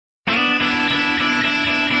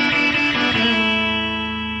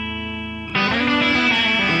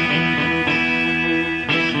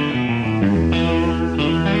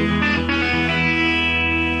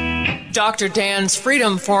Dr. Dan's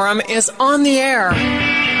Freedom Forum is on the air.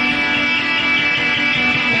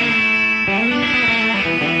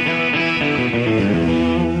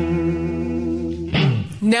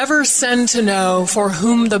 Never send to know for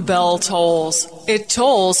whom the bell tolls. It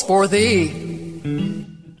tolls for thee.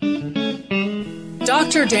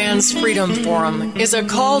 Dr. Dan's Freedom Forum is a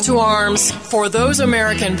call to arms for those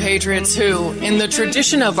American patriots who, in the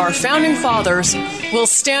tradition of our founding fathers, will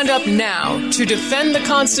stand up now to defend the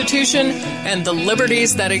Constitution and the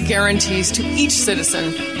liberties that it guarantees to each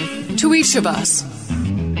citizen, to each of us.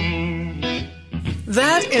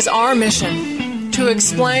 That is our mission, to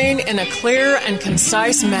explain in a clear and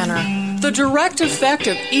concise manner the direct effect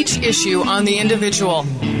of each issue on the individual,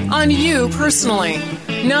 on you personally,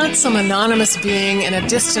 not some anonymous being in a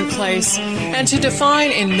distant place, and to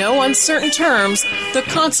define in no uncertain terms the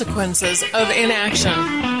consequences of inaction.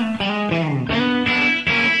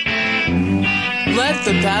 Let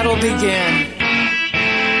the battle begin.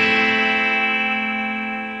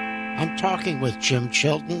 I'm talking with Jim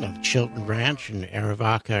Chilton of Chilton Ranch in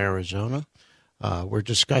Arivaca, Arizona. We're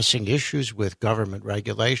discussing issues with government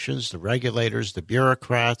regulations, the regulators, the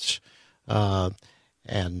bureaucrats, and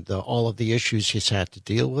all of the issues he's had to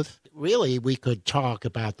deal with. Really, we could talk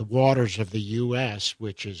about the waters of the U.S.,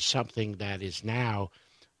 which is something that is now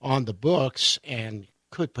on the books and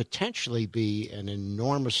could potentially be an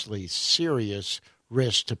enormously serious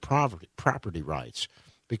risk to property rights,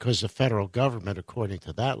 because the federal government, according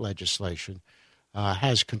to that legislation,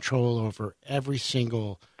 has control over every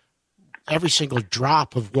single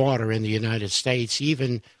drop of water in the United States,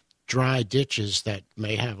 even dry ditches that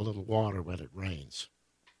may have a little water when it rains.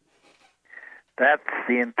 That's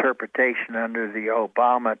the interpretation under the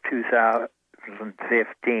Obama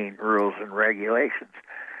 2015 rules and regulations.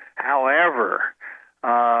 However,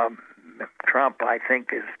 Trump, I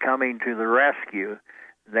think, is coming to the rescue.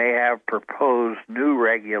 They have proposed new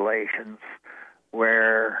regulations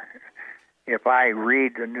where, if I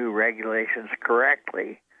read the new regulations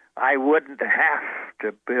correctly, I wouldn't have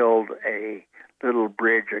to build a little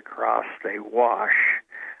bridge across a wash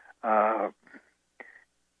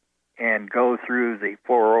and go through the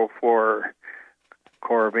 404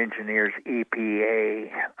 Corps of Engineers EPA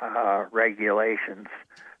regulations.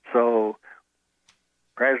 So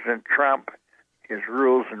President Trump, his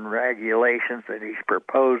rules and regulations that he's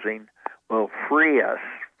proposing will free us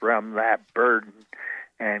from that burden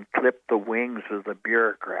and clip the wings of the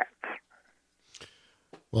bureaucrats.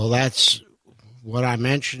 Well, that's what I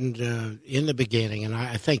mentioned in the beginning, and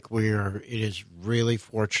I think it is really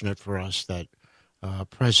fortunate for us that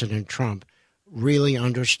President Trump really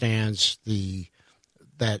understands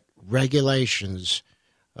that regulations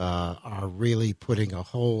are really putting a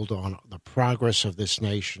hold on the progress of this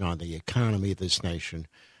nation, on the economy of this nation,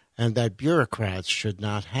 and that bureaucrats should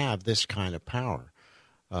not have this kind of power.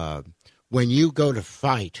 When you go to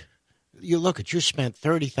fight, you spent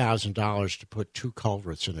 $30,000 to put 2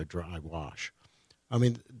 culverts in a dry wash. I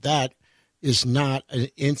mean, that is not an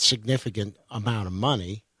insignificant amount of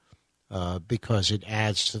money because it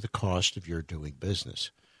adds to the cost of your doing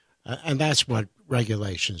business. And that's what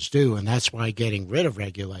regulations do, and that's why getting rid of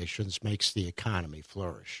regulations makes the economy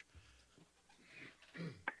flourish.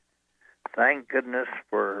 Thank goodness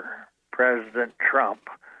for President Trump.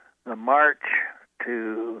 The march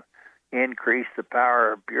to increase the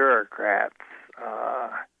power of bureaucrats,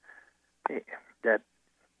 that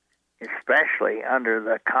especially under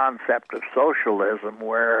the concept of socialism,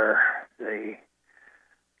 where the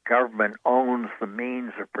government owns the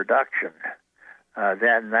means of production,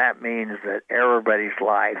 then that means that everybody's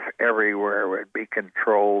life everywhere would be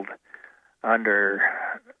controlled under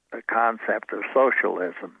the concept of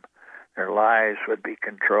socialism. Their lives would be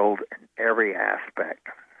controlled in every aspect.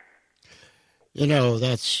 You know,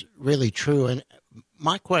 that's really true. And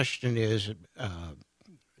my question is,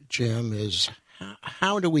 Jim, is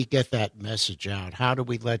how do we get that message out? How do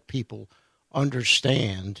we let people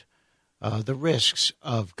understand the risks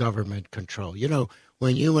of government control? You know,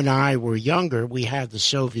 when you and I were younger, we had the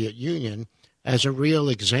Soviet Union as a real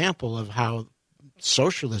example of how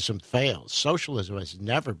socialism fails. Socialism has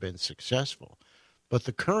never been successful. But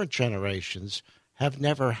the current generations have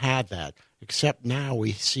never had that, except now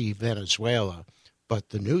we see Venezuela, but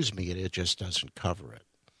the news media just doesn't cover it.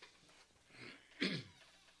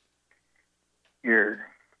 You're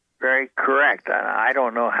very correct. I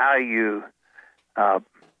don't know how you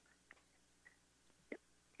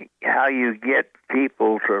get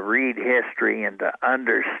people to read history and to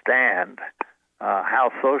understand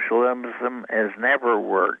how socialism has never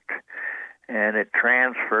worked, and it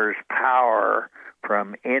transfers power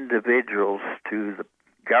from individuals to the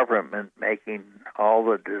government making all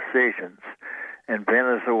the decisions. And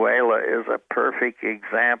Venezuela is a perfect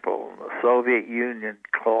example. The Soviet Union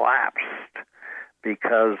collapsed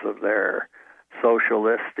because of their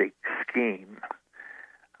socialistic scheme.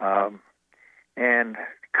 And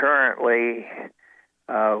currently,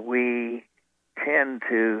 we tend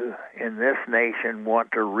to, in this nation,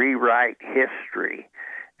 want to rewrite history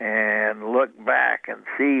and look back and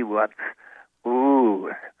see what's,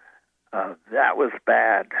 that was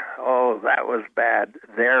bad. Oh, that was bad.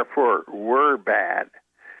 Therefore, we're bad.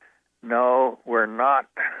 No, we're not.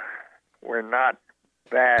 We're not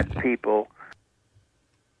bad people.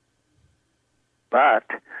 But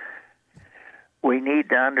we need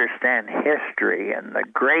to understand history and the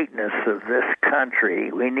greatness of this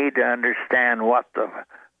country. We need to understand what the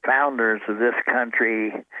founders of this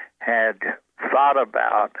country had thought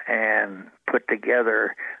about and put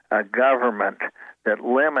together a government that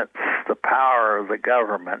limits the power of the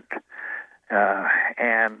government.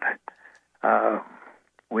 And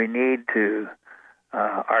we need to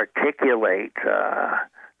articulate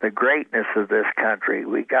the greatness of this country.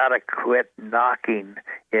 We got to quit knocking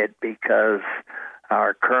it because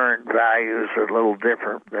our current values are a little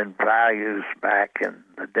different than values back in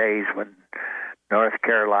the days when North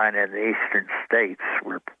Carolina and the eastern states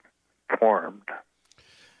were formed.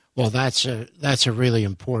 Well, that's a really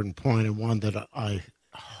important point, and one that I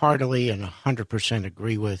heartily and 100%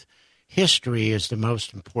 agree with. History is the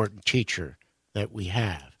most important teacher that we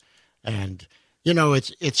have. And, you know,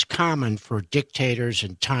 it's common for dictators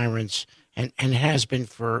and tyrants, and has been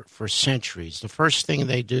for centuries. The first thing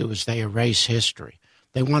they do is they erase history.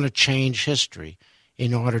 They want to change history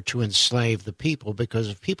in order to enslave the people, because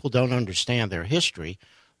if people don't understand their history,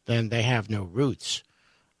 then they have no roots.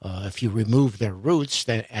 If you remove their roots,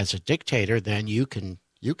 then as a dictator, then you can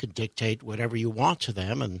dictate whatever you want to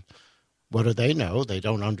them. And what do they know? They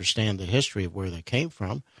don't understand the history of where they came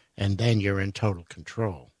from, and then you're in total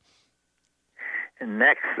control. And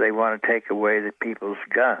next, they want to take away the people's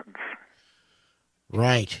guns.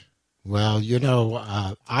 Right. Well, you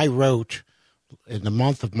know, I wrote, in the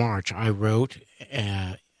month of March,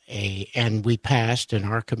 and we passed in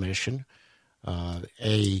our commission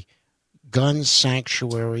a gun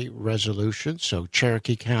sanctuary resolution. So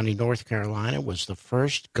Cherokee County, North Carolina was the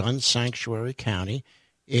first gun sanctuary county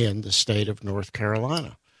in the state of North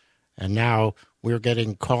Carolina. And now we're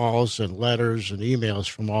getting calls and letters and emails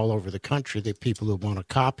from all over the country, the people who want to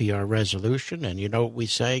copy our resolution. And you know what we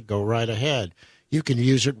say? Go right ahead. You can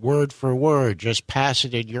use it word for word. Just pass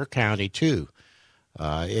it in your county, too.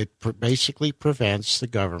 It basically prevents the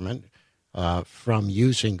government from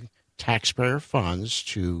using taxpayer funds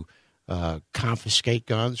to confiscate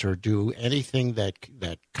guns or do anything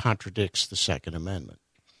that contradicts the Second Amendment.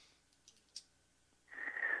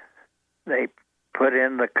 They put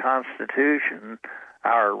in the Constitution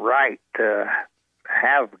our right to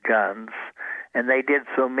have guns, and they did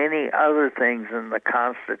so many other things in the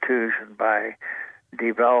Constitution by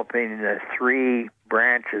developing the three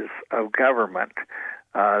branches of government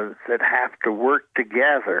that have to work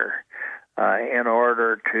together in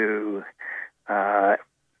order to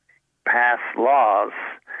pass laws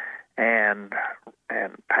and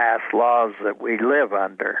pass laws that we live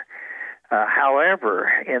under. However,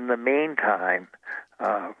 in the meantime,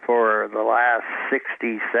 for the last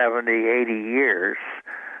 60, 70, 80 years,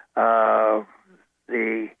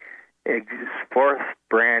 the fourth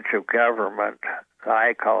branch of government,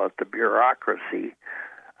 I call it the bureaucracy,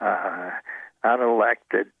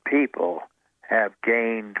 unelected people have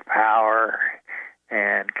gained power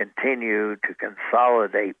and continue to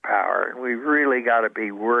consolidate power. And we really got to be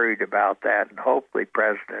worried about that. And hopefully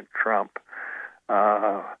President Trump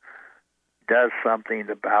does something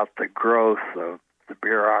about the growth of the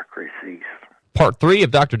bureaucracies. Part 3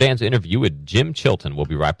 of Dr. Dan's interview with Jim Chilton. We'll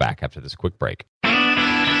be right back after this quick break.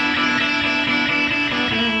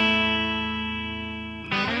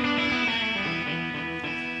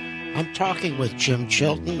 I'm talking with Jim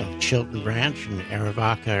Chilton of Chilton Ranch in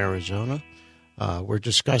Arivaca, Arizona. We're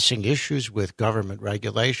discussing issues with government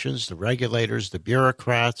regulations, the regulators, the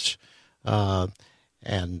bureaucrats,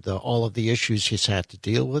 and all of the issues he's had to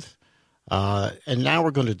deal with. And now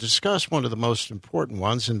we're going to discuss one of the most important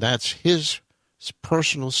ones, and that's his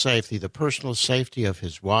personal safety, the personal safety of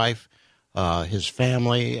his wife, his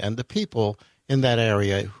family, and the people in that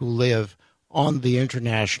area who live on the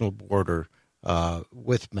international border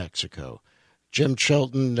with Mexico. Jim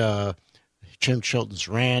Chilton's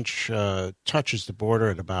ranch touches the border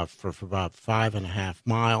at about 5.5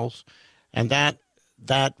 miles, and that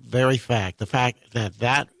very fact, the fact that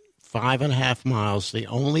 5.5 miles, the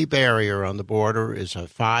only barrier on the border is a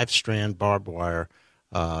 5-strand barbed wire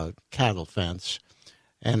cattle fence,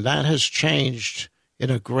 and that has changed in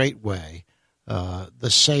a great way the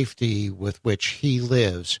safety with which he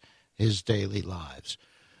lives his daily lives.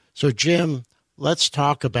 So, Jim, let's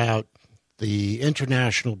talk about the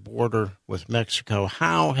international border with Mexico.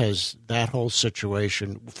 How has that whole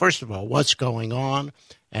situation, first of all, what's going on,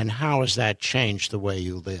 and how has that changed the way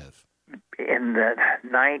you live? In the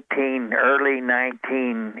early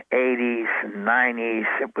 1980s and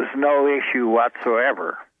 90s, it was no issue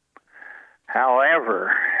whatsoever.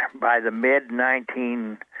 However, by the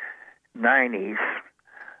mid-1990s,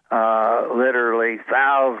 literally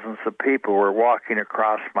thousands of people were walking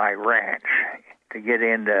across my ranch to get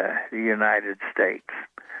into the United States.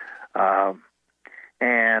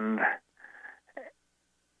 And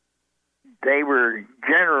they were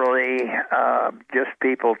generally just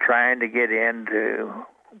people trying to get into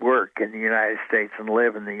work in the United States and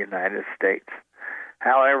live in the United States.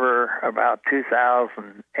 However, about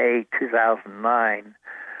 2008, 2009,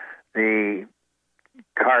 the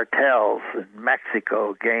cartels in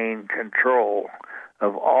Mexico gained control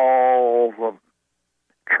of all the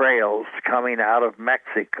trails coming out of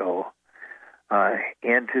Mexico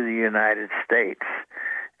into the United States.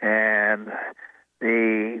 And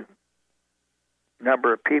the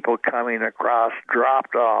number of people coming across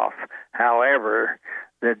dropped off. However,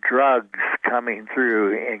 the drugs coming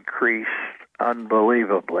through increased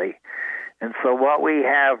unbelievably. And so what we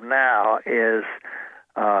have now is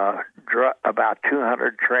about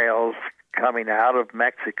 200 trails coming out of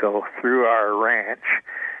Mexico through our ranch,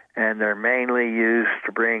 and they're mainly used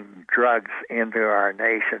to bring drugs into our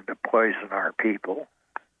nation to poison our people.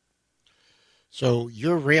 So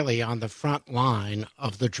you're really on the front line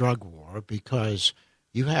of the drug war because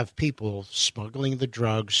you have people smuggling the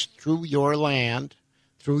drugs through your land,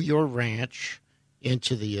 through your ranch,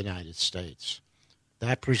 into the United States.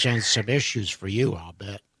 That presents some issues for you, I'll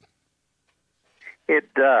bet.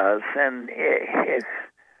 It does, and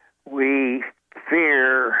we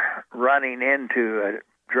fear running into a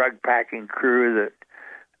drug-packing crew that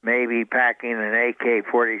may be packing an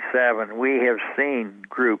AK-47. We have seen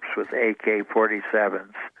groups with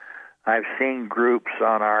AK-47s. I've seen groups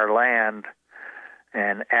on our land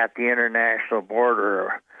and at the international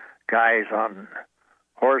border, guys on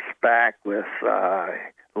horseback with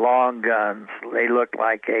long guns. They look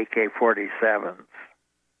like AK-47s.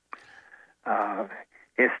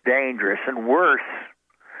 It's dangerous. And worse,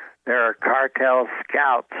 there are cartel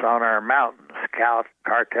scouts on our mountains,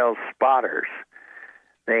 cartel spotters.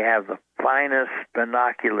 They have the finest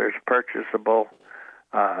binoculars purchasable,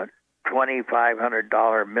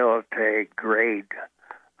 $2,500 military-grade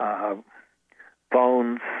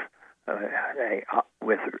phones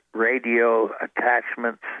with radio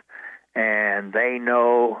attachments, and they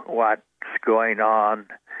know what's going on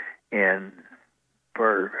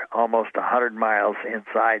for almost 100 miles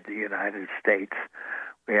inside the United States.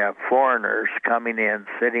 We have foreigners coming in,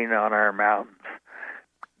 sitting on our mountains,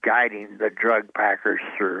 guiding the drug packers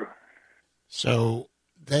through. So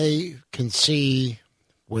they can see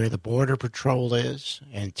where the Border Patrol is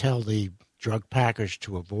and tell the drug packers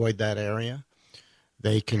to avoid that area.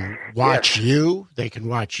 They can watch you. They can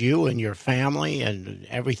watch you and your family and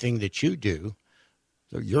everything that you do.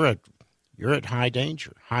 So you're at high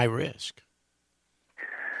danger, high risk.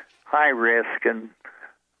 High risk. And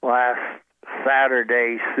last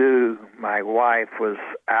Saturday, Sue, my wife, was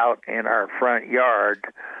out in our front yard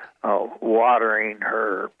watering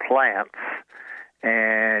her plants,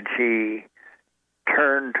 and she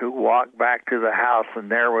turned to walk back to the house, and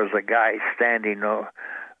there was a guy standing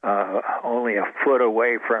only a foot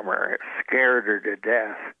away from her. It scared her to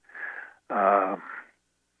death.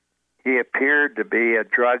 He appeared to be a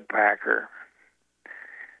drug packer,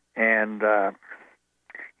 and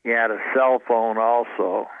he had a cell phone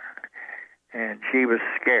also, and she was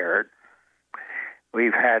scared.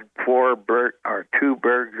 We've had two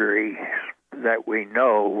burglaries that we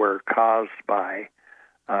know were caused by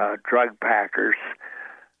drug packers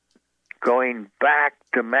going back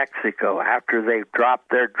to Mexico after they've dropped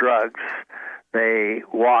their drugs. They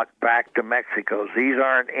walk back to Mexico. These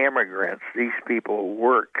aren't immigrants. These people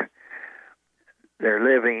work. Their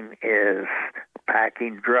living is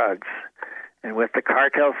packing drugs. And with the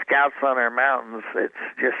cartel scouts on our mountains, it's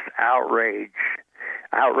just outrageous,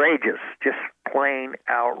 just plain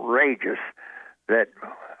outrageous that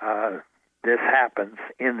this happens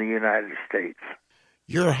in the United States.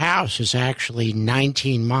 Your house is actually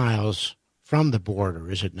 19 miles from the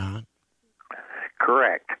border, is it not?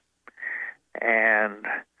 Correct. And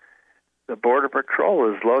the Border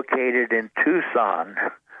Patrol is located in Tucson,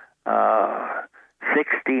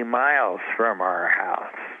 60 miles from our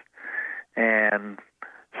house. And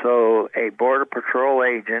So a Border Patrol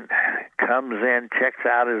agent comes in, checks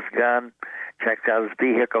out his gun, checks out his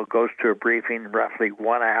vehicle, goes to a briefing, roughly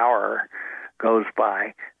 1 hour goes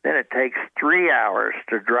by. Then it takes 3 hours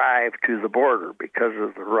to drive to the border because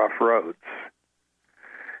of the rough roads.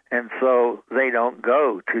 And so they don't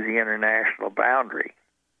go to the international boundary.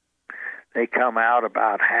 They come out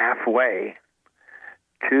about halfway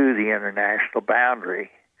to the international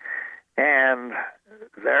boundary, and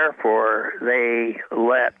therefore they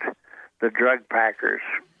let the drug packers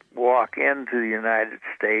walk into the United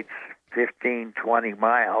States 15, 20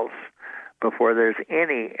 miles before there's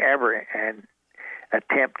ever an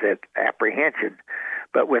attempt at apprehension.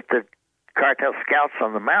 But with the cartel scouts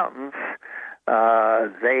on the mountains,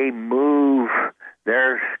 they move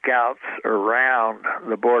their scouts around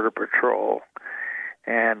the Border Patrol.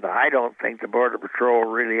 And I don't think the Border Patrol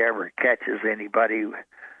really ever catches anybody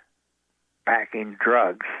packing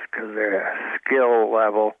drugs because their skill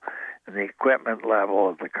level and the equipment level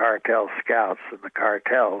of the cartel scouts and the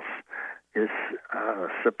cartels is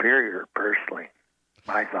superior, personally,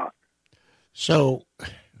 my thought. So,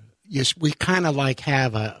 yes, we kind of like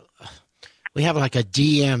have like a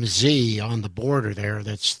DMZ on the border there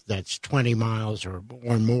that's 20 miles or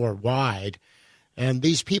more wide, and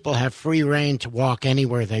these people have free reign to walk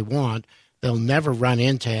anywhere they want. They'll never run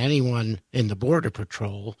into anyone in the Border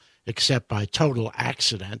Patrol except by total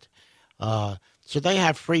accident. So they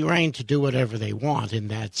have free reign to do whatever they want in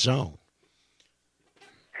that zone.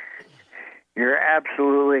 You're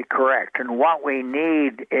absolutely correct. And what we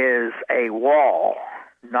need is a wall,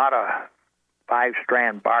 not a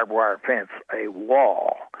 5-strand barbed wire fence, a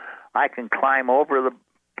wall. I can climb over the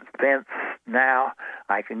fence now.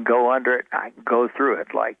 I can go under it. I can go through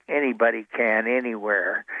it like anybody can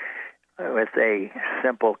anywhere with a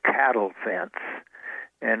simple cattle fence.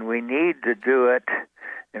 And we need to do it,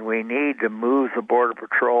 and we need to move the Border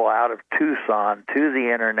Patrol out of Tucson to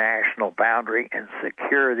the international boundary and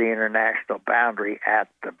secure the international boundary at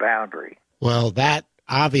the boundary. Well, that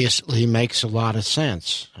obviously makes a lot of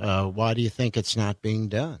sense. Why do you think it's not being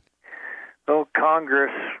done? Well,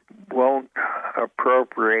 Congress won't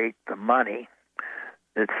appropriate the money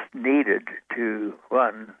that's needed to,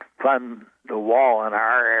 one, fund the wall in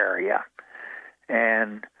our area,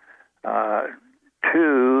 and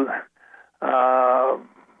two,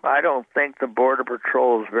 I don't think the Border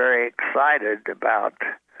Patrol is very excited about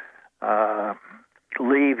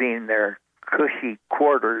leaving their cushy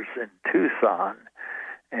quarters in Tucson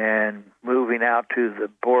and moving out to the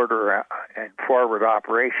border and forward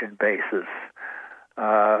operation bases.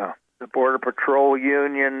 The Border Patrol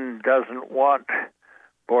Union doesn't want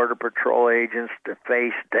Border Patrol agents to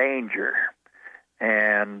face danger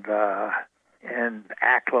and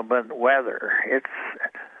acclimate weather. It's,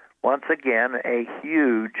 once again, a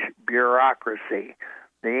huge bureaucracy.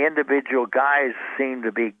 The individual guys seem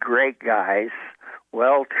to be great guys,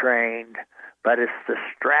 well-trained, but it's the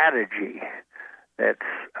strategy that's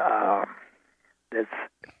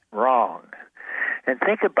wrong. And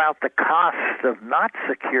think about the cost of not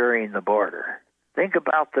securing the border. Think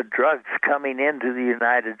about the drugs coming into the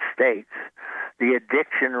United States, the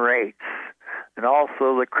addiction rates, and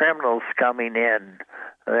also the criminals coming in,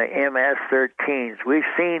 the MS-13s. We've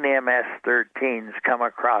seen MS-13s come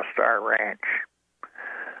across our ranch.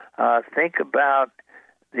 Think about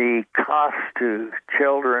the cost to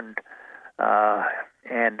children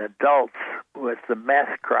and adults with the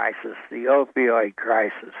meth crisis, the opioid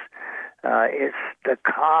crisis. It's the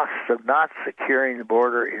cost of not securing the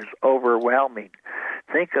border is overwhelming.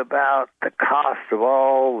 Think about the cost of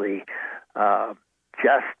all the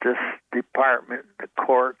Justice Department, the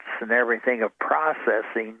courts, and everything of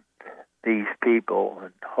processing these people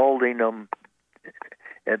and holding them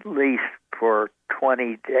at least for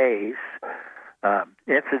 20 days.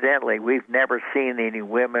 Incidentally, we've never seen any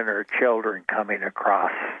women or children coming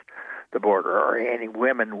across the border, or any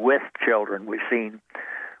women with children. We've seen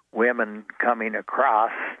women coming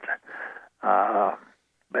across,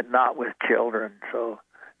 but not with children. So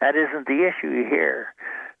that isn't the issue here.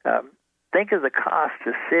 Think of the cost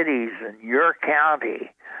to cities in your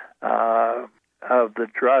county of the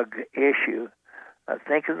drug issue.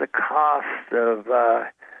 Think of the cost of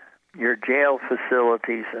your jail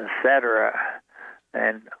facilities, etc.,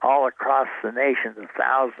 and all across the nation, the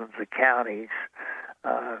thousands of counties.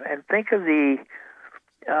 And think of the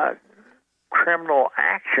criminal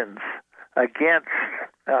actions against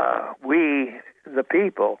we, the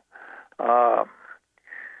people.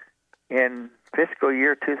 In fiscal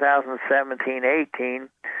year 2017-18,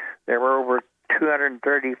 there were over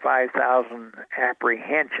 235,000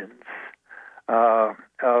 apprehensions of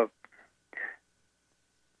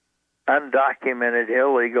undocumented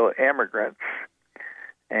illegal immigrants,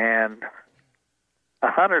 and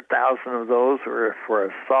 100,000 of those were for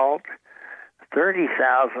assault,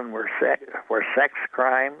 30,000 were sex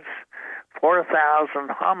crimes, 4,000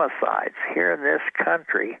 homicides. Here in this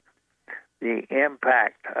country, the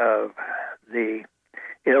impact of the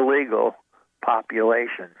illegal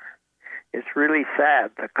population, it's really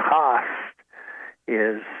sad. The cost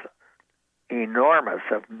is enormous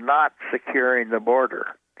of not securing the border.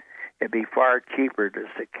 It'd be far cheaper to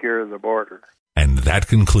secure the border. And that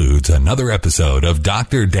concludes another episode of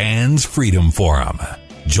Dr. Dan's Freedom Forum.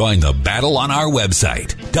 Join the battle on our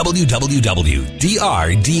website,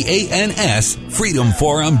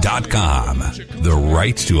 www.drdansfreedomforum.com. The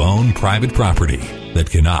right to own private property that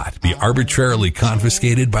cannot be arbitrarily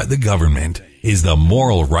confiscated by the government is the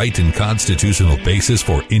moral right and constitutional basis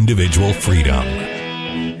for individual freedom.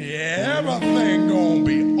 Yeah, everything gonna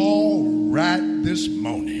be all right this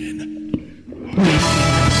morning.